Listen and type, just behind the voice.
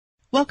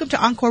Welcome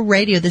to Encore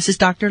Radio. This is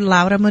Dr.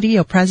 Laura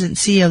Murillo, President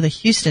and CEO of the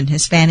Houston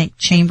Hispanic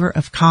Chamber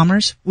of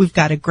Commerce. We've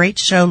got a great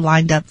show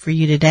lined up for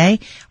you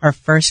today. Our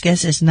first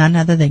guest is none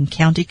other than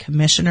County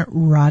Commissioner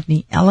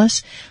Rodney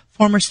Ellis,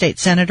 former state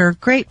senator,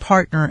 great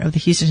partner of the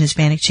Houston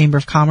Hispanic Chamber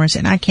of Commerce,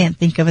 and I can't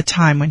think of a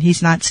time when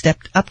he's not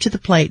stepped up to the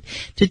plate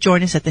to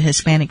join us at the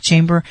Hispanic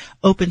Chamber,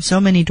 open so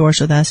many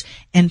doors with us,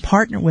 and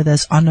partner with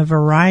us on a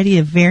variety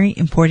of very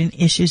important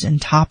issues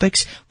and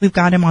topics. We've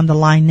got him on the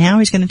line now.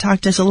 He's going to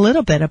talk to us a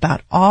little bit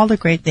about all the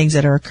great things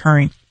that are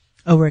occurring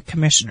over at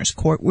Commissioner's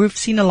Court. We've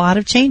seen a lot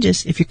of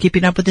changes. If you're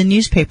keeping up with the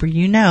newspaper,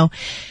 you know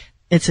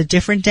it's a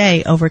different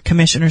day over at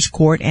Commissioner's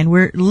Court, and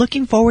we're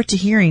looking forward to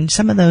hearing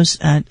some of those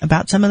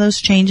about some of those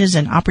changes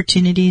and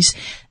opportunities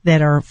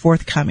that are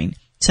forthcoming.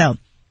 So,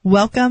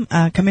 welcome,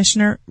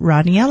 Commissioner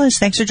Rodney Ellis.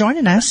 Thanks for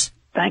joining us.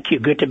 Thank you.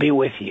 Good to be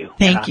with you.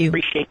 Thank you. I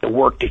appreciate the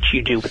work that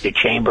you do with the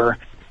Chamber,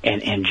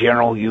 and in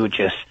general, you're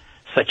just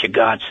such a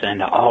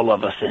godsend to all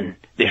of us in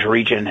this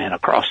region and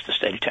across the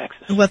state of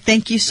Texas. Well,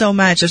 thank you so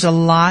much. There's a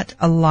lot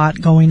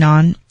going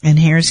on in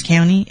Harris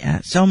County,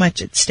 so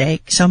much at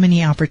stake, so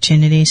many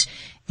opportunities.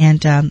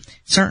 And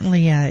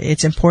certainly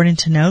it's important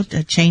to note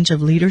a change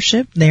of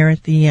leadership there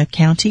at the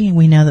county. And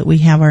we know that we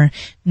have our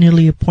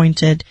newly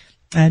appointed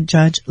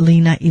Judge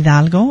Lina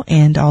Hidalgo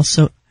and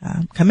also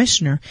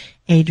Commissioner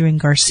Adrian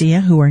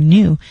Garcia, who are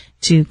new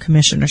to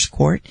Commissioner's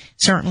Court.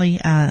 Certainly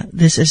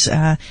this is,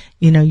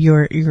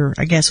 your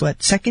I guess,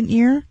 second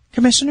year,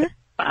 Commissioner?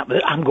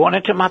 I'm going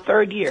into my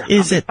third year.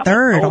 Is it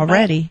third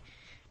already?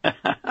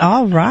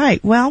 All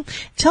right. Well,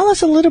 tell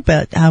us a little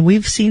bit.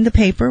 We've seen the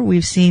paper.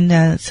 We've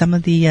seen some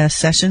of the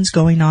sessions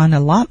going on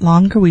a lot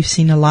longer. We've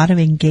seen a lot of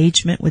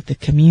engagement with the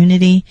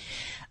community.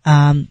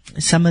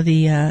 Some of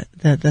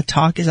the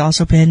talk has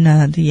also been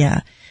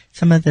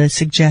some of the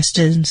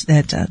suggestions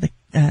that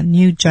the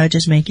new judge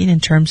is making in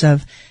terms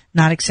of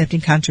not accepting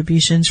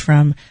contributions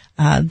from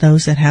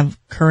those that have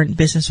current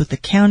business with the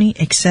county,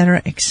 et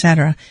cetera, et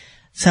cetera.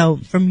 So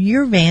from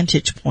your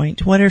vantage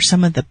point, what are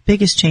some of the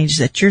biggest changes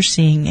that you're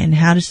seeing, and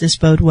how does this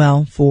bode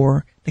well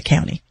for the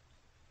county?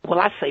 Well,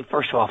 I'd say,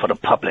 first of all, for the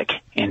public,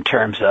 in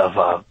terms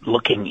of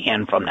looking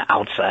in from the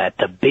outside,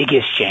 the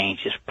biggest change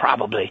is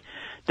probably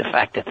the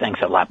fact that things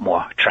are a lot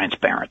more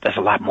transparent. There's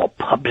a lot more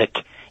public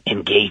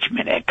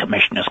engagement at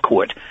Commissioner's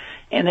Court.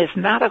 And it's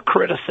not a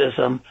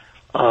criticism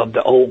of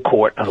the old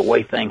court or the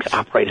way things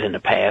operated in the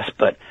past,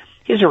 but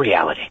here's a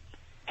reality.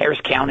 Harris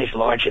County is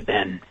larger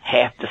than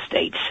half the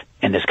states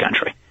in this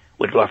country,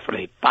 with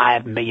roughly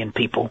 5 million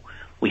people.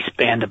 We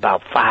spend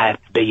about $5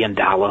 billion.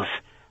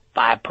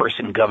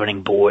 5-person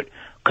governing board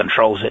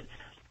controls it.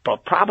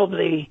 But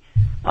probably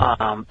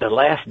the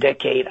last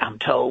decade, I'm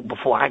told,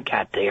 before I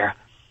got there,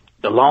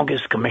 the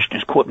longest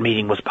Commissioner's Court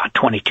meeting was about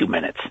 22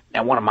 minutes.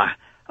 Now, one of my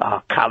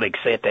colleagues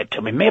said that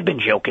to me. May have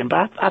been joking,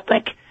 but I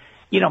think,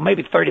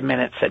 maybe 30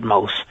 minutes at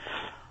most.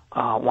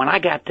 When I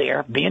got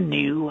there, being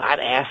new, I'd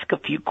ask a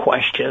few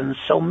questions.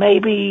 So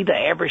maybe the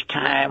average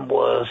time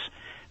was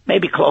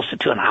maybe closer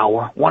to an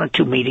hour, 1 or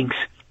 2 meetings.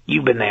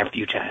 You've been there a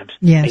few times.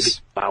 Yes. Maybe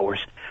 2 hours.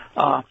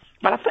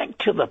 But I think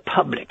to the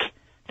public,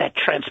 that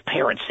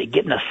transparency,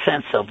 getting a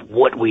sense of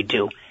what we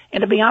do.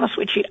 And to be honest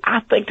with you, I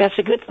think that's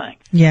a good thing.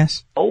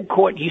 Yes. Old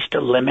court used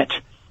to limit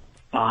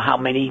how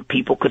many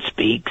people could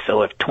speak.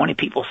 So if 20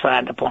 people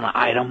signed up on an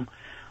item,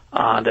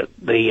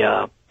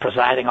 the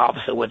presiding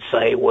officer would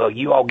say, well,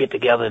 you all get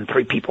together and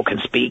 3 people can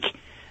speak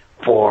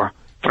for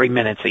 3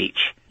 minutes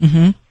each.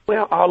 Mm-hmm.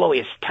 Well, although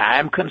it's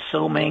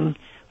time-consuming,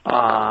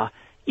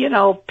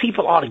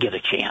 people ought to get a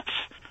chance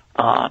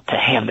to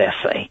have their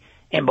say.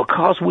 And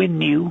because we're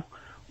new,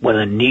 with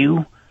a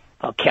new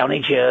county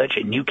judge,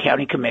 a new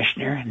county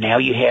commissioner, now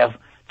you have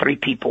 3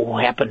 people who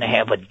happen to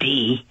have a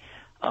D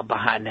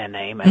behind their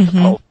name as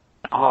opposed to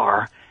an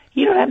R.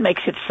 That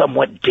makes it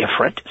somewhat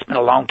different. It's been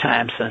a long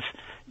time since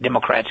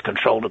Democrats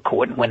controlled the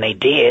court, and when they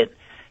did,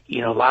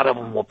 a lot of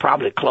them were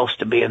probably close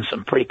to being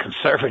some pretty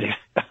conservative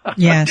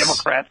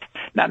Democrats,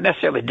 not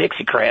necessarily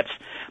Dixiecrats,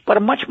 but a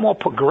much more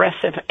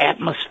progressive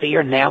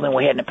atmosphere now than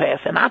we had in the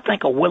past, and I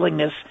think a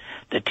willingness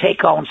to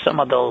take on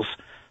some of those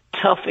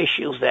tough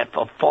issues that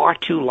for far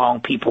too long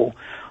people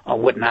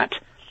would not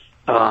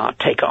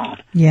take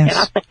on. Yes. And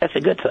I think that's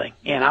a good thing,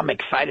 and I'm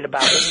excited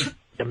about it.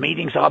 The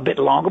meetings are a bit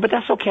longer, but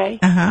that's okay.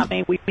 Uh-huh. I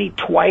mean, we meet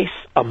twice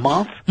a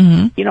month.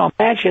 Mm-hmm.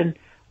 Imagine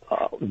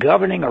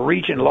governing a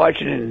region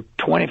larger than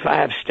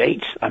 25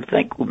 states, I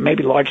think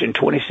maybe larger than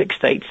 26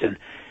 states, and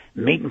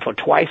meeting for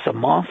twice a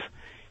month.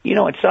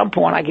 At some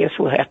point, I guess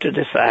we'll have to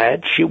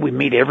decide, should we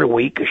meet every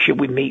week or should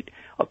we meet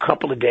a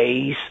couple of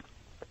days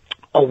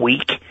a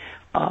week?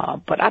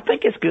 But I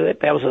think it's good.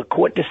 There was a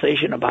court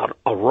decision about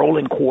a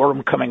rolling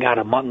quorum coming out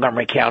of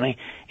Montgomery County.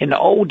 In the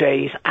old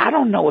days, I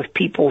don't know if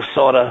people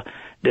sort of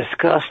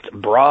discussed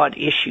broad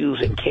issues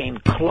and came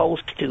close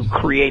to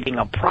creating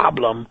a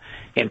problem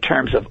in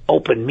terms of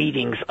open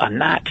meetings or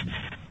not.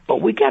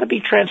 But we got to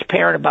be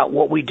transparent about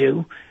what we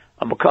do.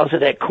 Because of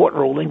that court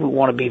ruling, we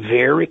want to be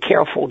very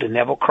careful to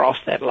never cross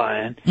that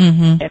line.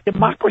 Mm-hmm. And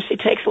democracy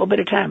takes a little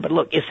bit of time. But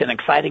look, it's an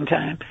exciting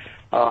time.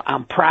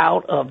 I'm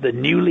proud of the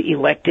newly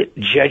elected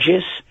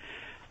judges.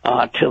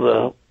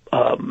 to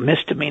the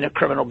misdemeanor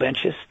criminal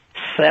benches,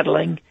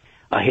 settling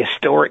a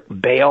historic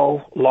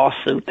bail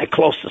lawsuit. They're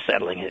close to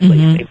settling it, at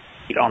least.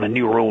 They're on a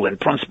new rule in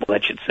principle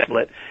that should settle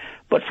it.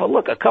 But for,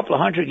 a couple of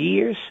 100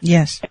 years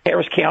in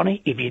Harris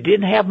County, if you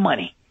didn't have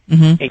money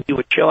and you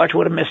were charged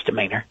with a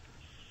misdemeanor,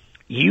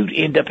 you'd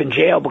end up in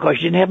jail because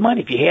you didn't have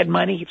money. If you had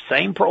money,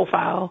 same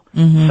profile,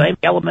 same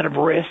element of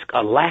risk,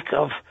 a lack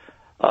of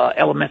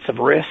elements of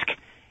risk,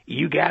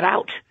 you got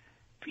out.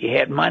 If you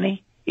had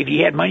money,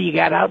 you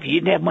got out. If you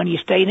didn't have money, you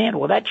stayed in.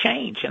 Well, that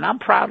changed. And I'm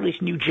proud of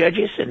these new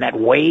judges and that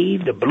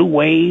wave, the blue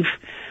wave,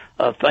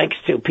 thanks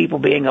to people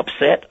being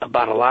upset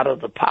about a lot of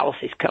the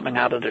policies coming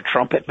out of the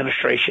Trump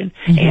administration.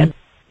 And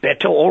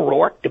Beto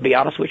O'Rourke, to be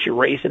honest with you,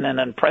 raising an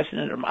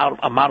unprecedented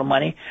amount of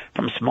money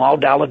from small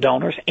dollar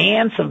donors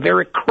and some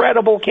very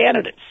credible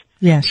candidates.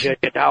 Yes. Judge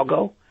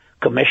Hidalgo,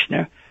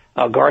 Commissioner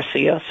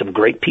Garcia, some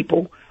great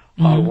people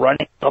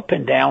running up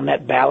and down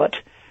that ballot.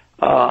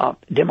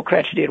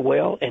 Democrats did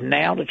well, and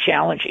now the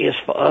challenge is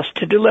for us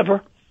to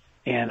deliver.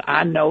 And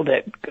I know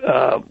that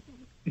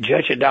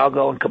Judge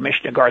Hidalgo and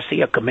Commissioner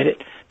Garcia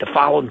committed to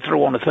following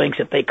through on the things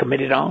that they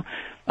committed on.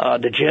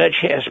 The judge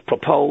has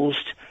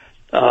proposed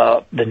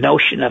the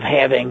notion of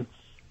having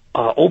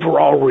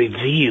overall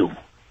review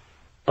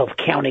of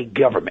county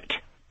government,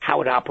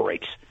 how it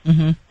operates.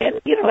 And,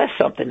 that's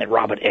something that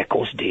Robert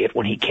Echols did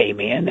when he came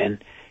in,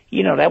 and,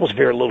 that was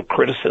very little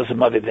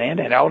criticism of it then,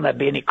 and I will not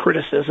be any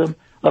criticism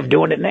of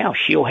doing it now.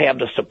 She'll have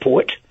the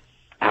support,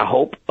 I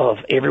hope, of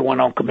everyone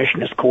on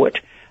Commissioner's Court.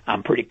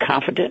 I'm pretty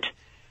confident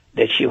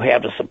that she'll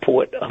have the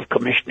support of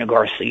Commissioner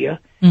Garcia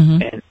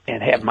and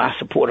have my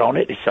support on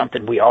it. It's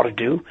something we ought to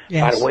do.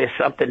 Yes. By the way, it's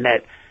something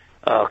that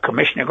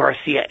Commissioner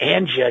Garcia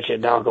and Judge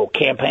Hidalgo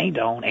campaigned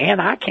on,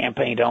 and I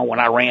campaigned on when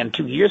I ran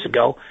 2 years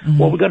ago.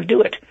 Well, we're going to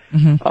do it.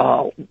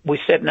 We're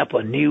setting up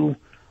a new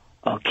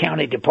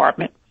county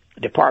Department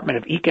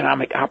of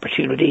Economic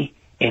Opportunity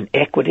and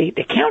Equity.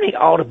 The county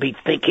ought to be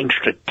thinking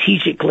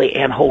strategically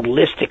and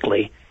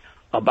holistically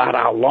about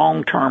our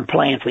long-term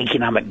plan for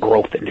economic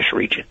growth in this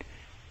region.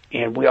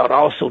 And we ought to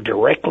also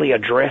directly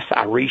address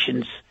our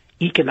region's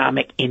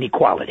economic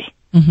inequality,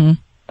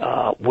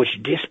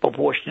 which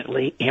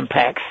disproportionately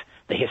impacts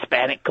the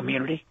Hispanic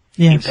community,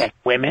 impacts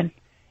women,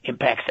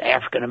 impacts the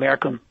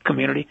African-American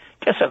community.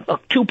 Just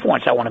 2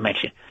 points I want to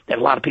mention that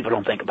a lot of people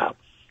don't think about.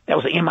 That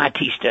was an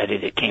MIT study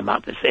that came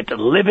out that said the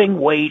living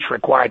wage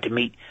required to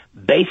meet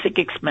basic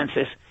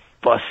expenses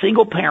for a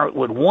single parent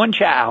with one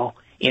child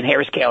in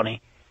Harris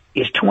County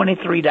is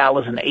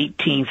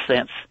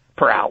 $23.18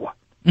 per hour.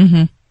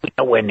 We're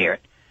nowhere near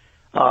it.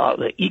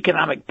 The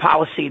Economic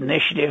Policy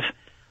Initiative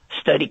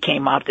study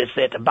came out that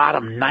said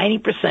about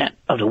 90%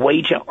 of the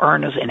wage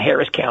earners in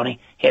Harris County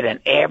had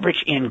an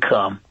average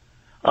income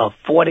of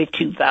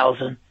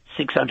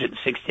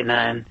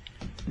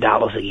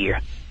 $42,669 a year.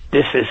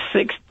 This is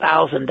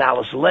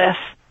 $6,000 less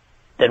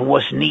than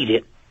what's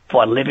needed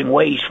for a living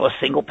wage for a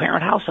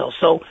single-parent household.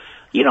 So,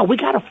 we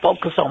got to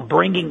focus on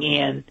bringing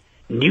in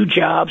new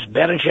jobs,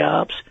 better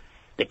jobs.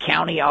 The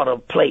county ought to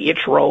play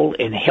its role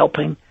in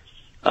helping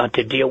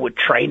to deal with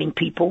training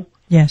people.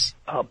 Yes.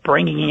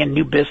 Bringing in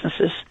new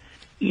businesses.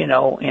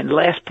 And the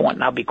last point,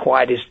 and I'll be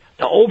quiet, is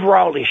the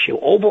overall issue,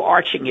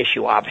 overarching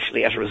issue,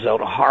 obviously, as a result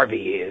of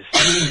Harvey, is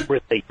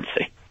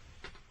resiliency.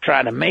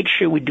 Trying to make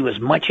sure we do as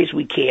much as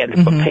we can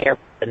to prepare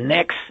for the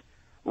next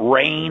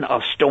rain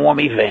or storm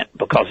event,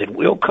 because it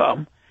will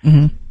come.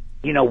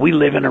 We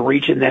live in a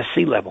region that's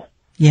sea level.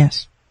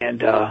 Yes.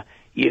 And,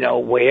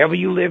 wherever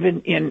you live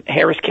in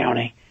Harris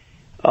County,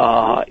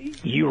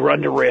 you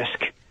run the risk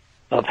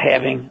of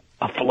having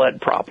a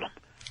flood problem.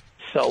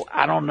 So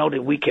I don't know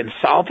that we can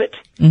solve it,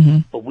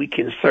 but we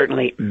can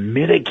certainly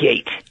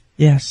mitigate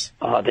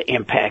the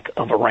impact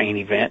of a rain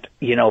event.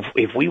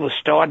 If we were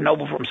starting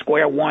over from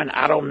square one,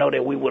 I don't know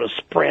that we would have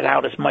spread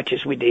out as much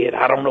as we did.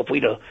 I don't know if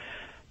we'd have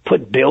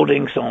put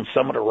buildings on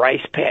some of the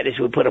rice paddies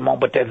we put them on,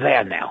 but they're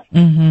there now.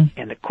 And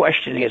the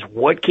question is,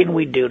 what can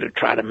we do to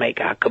try to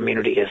make our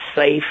community as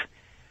safe,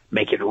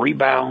 make it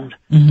rebound,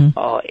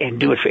 and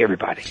do it for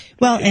everybody.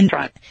 Well, and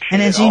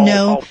as you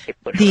know,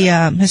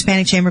 the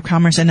Hispanic Chamber of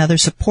Commerce and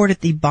others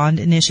supported the bond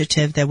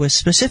initiative that was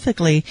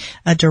specifically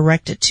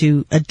directed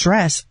to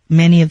address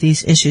many of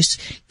these issues.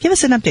 Give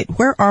us an update.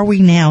 Where are we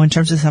now in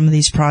terms of some of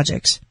these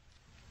projects?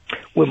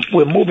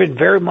 We're moving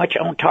very much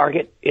on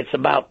target. It's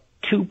about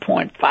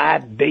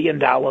 $2.5 billion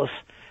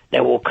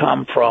that will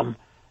come from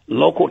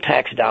local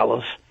tax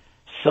dollars,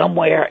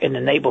 somewhere in the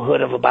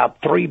neighborhood of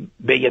about $3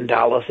 billion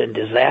in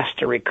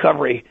disaster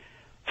recovery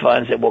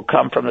funds that will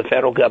come from the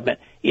federal government.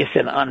 It's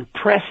an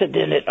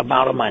unprecedented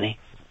amount of money,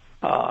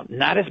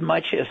 not as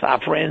much as our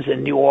friends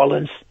in New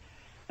Orleans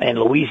and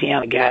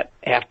Louisiana got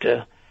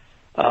after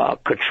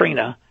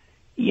Katrina.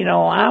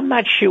 I'm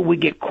not sure we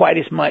get quite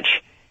as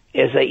much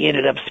as they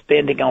ended up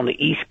spending on the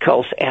East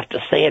Coast after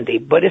Sandy,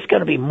 but it's going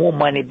to be more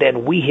money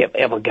than we have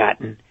ever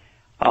gotten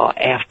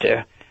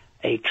after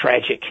a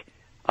tragic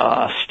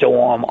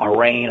storm or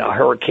rain or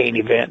hurricane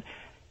event.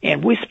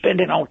 And we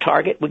spend it on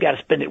target. We got to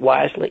spend it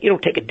wisely. It'll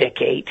take a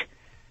decade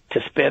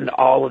to spend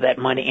all of that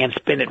money and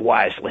spend it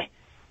wisely.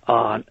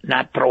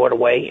 not throw it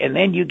away. And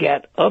then you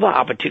got other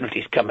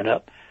opportunities coming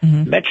up.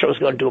 Metro's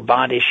going to do a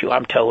bond issue.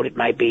 I'm told it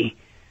might be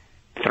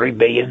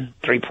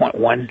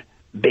 $3.1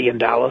 billion.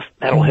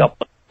 That'll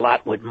help a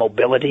lot with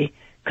mobility,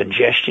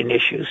 congestion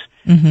issues.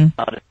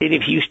 The city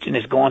of Houston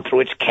is going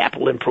through its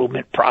capital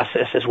improvement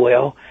process as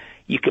well.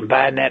 You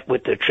combine that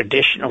with the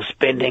traditional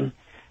spending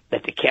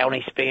that the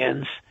county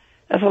spends.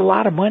 There's a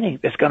lot of money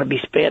that's going to be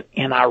spent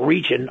in our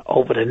region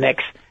over the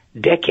next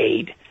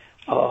decade.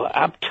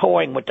 I'm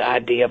toying with the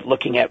idea of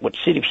looking at what the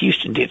city of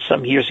Houston did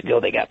some years ago.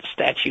 They got the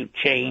statute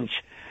changed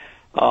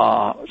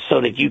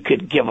so that you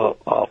could give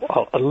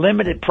a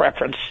limited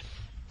preference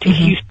to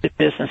Houston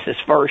businesses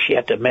first. You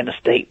have to amend the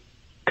state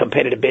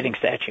competitive bidding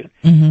statute.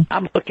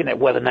 I'm looking at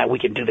whether or not we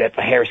can do that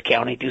for Harris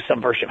County, do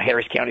some version of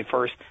Harris County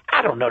first.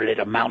 I don't know that it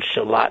amounts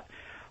to a lot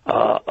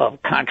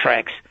of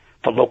contracts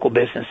for local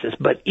businesses,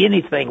 but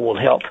anything will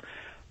help.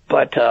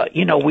 But,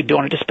 we're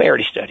doing a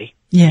disparity study.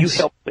 Yes. You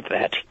helped with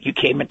that. You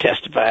came and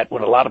testified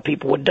when a lot of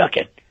people were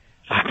ducking.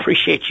 I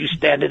appreciate you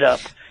standing up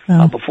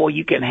before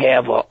you can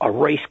have a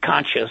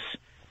race-conscious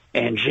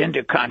and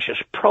gender-conscious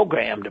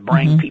program to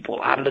bring people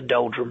out of the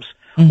doldrums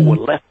who were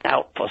left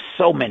out for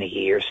so many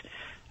years.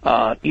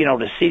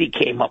 The city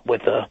came up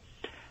with a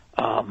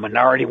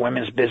Minority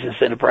Women's Business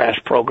Enterprise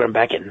Program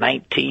back in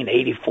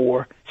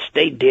 1984.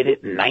 State did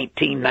it in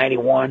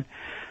 1991.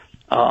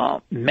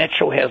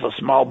 Metro has a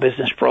small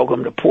business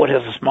program. The port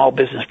has a small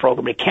business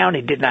program. The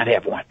county did not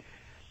have one.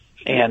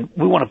 And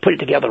we want to put it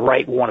together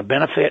right. We want to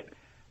benefit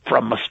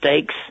from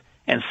mistakes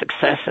and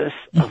successes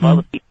of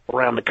other people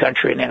around the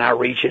country and in our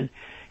region.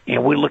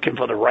 And we're looking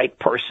for the right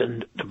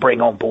person to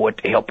bring on board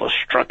to help us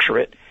structure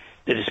it.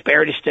 The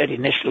disparity study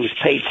initially was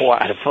paid for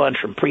out of funds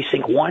from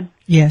Precinct 1.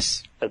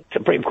 Yes. The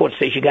Supreme Court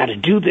says you got to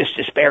do this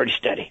disparity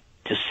study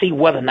to see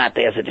whether or not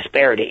there's a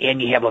disparity,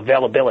 and you have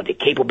availability,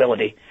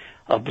 capability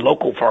of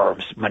local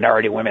firms,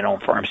 minority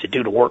women-owned firms, to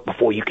do the work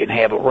before you can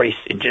have a race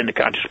and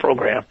gender-conscious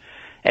program.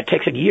 It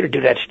takes a year to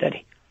do that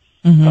study.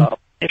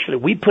 Initially,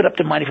 we put up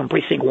the money from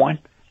Precinct 1,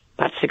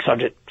 about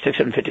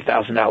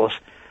 $650,000.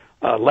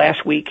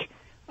 Last week,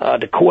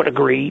 the court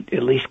agreed,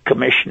 at least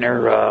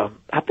Commissioner,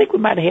 I think we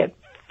might have had,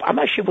 I'm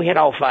not sure if we had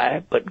all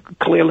five, but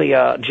clearly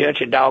Judge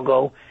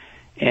Hidalgo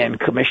and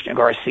Commissioner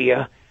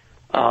Garcia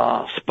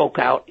spoke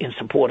out in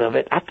support of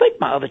it. I think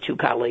my other two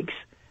colleagues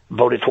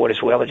voted for it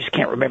as well. I just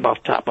can't remember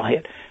off the top of my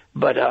head.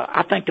 But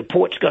I think the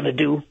port's going to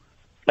do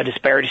a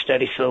disparity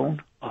study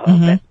soon.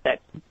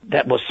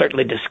 That was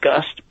certainly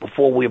discussed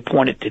before we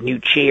appointed the new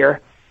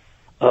chair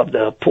of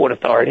the Port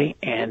Authority,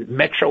 and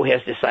Metro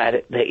has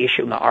decided they're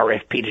issuing an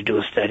RFP to do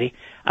a study.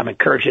 I'm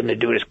encouraging them to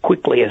do it as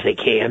quickly as they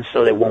can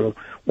so that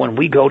when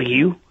we go to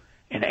you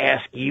and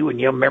ask you and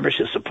your members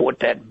to support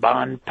that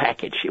bond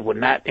package, it will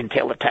not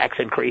entail a tax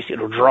increase.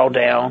 It'll draw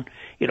down.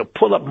 It'll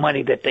pull up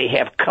money that they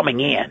have coming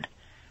in,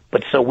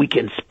 but so we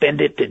can spend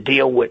it to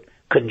deal with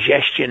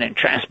congestion and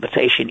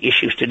transportation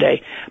issues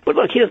today. But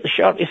look, here's the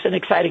short. It's an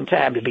exciting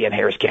time to be in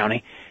Harris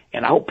County,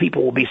 and I hope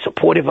people will be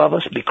supportive of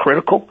us, be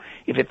critical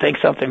if you think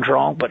something's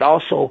wrong, but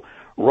also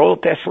roll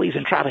up their sleeves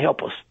and try to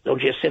help us. Don't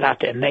just sit out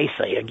there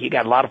naysaying. You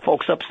got a lot of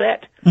folks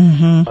upset,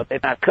 but they're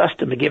not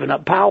accustomed to giving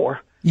up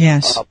power.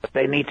 Yes. But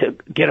they need to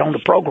get on the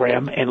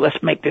program, and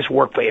let's make this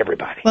work for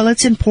everybody. Well,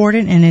 it's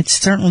important, and it's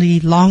certainly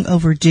long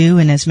overdue.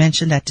 And as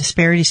mentioned, that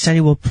disparity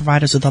study will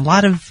provide us with a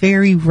lot of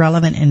very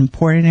relevant and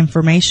important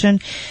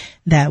information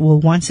that will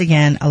once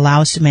again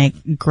allow us to make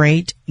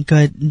good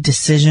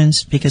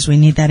decisions, because we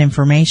need that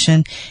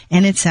information.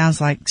 And it sounds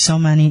like so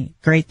many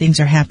great things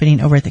are happening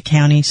over at the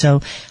county.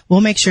 So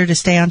we'll make sure to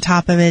stay on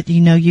top of it.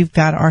 You know, you've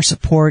got our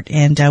support,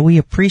 and we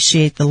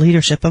appreciate the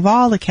leadership of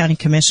all the county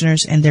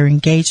commissioners and their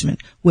engagement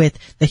with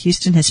the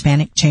Houston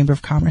Hispanic Chamber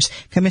of Commerce.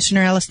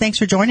 Commissioner Ellis, thanks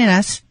for joining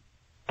us.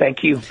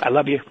 Thank you. I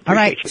love you. All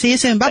right. See you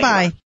soon. Bye-bye.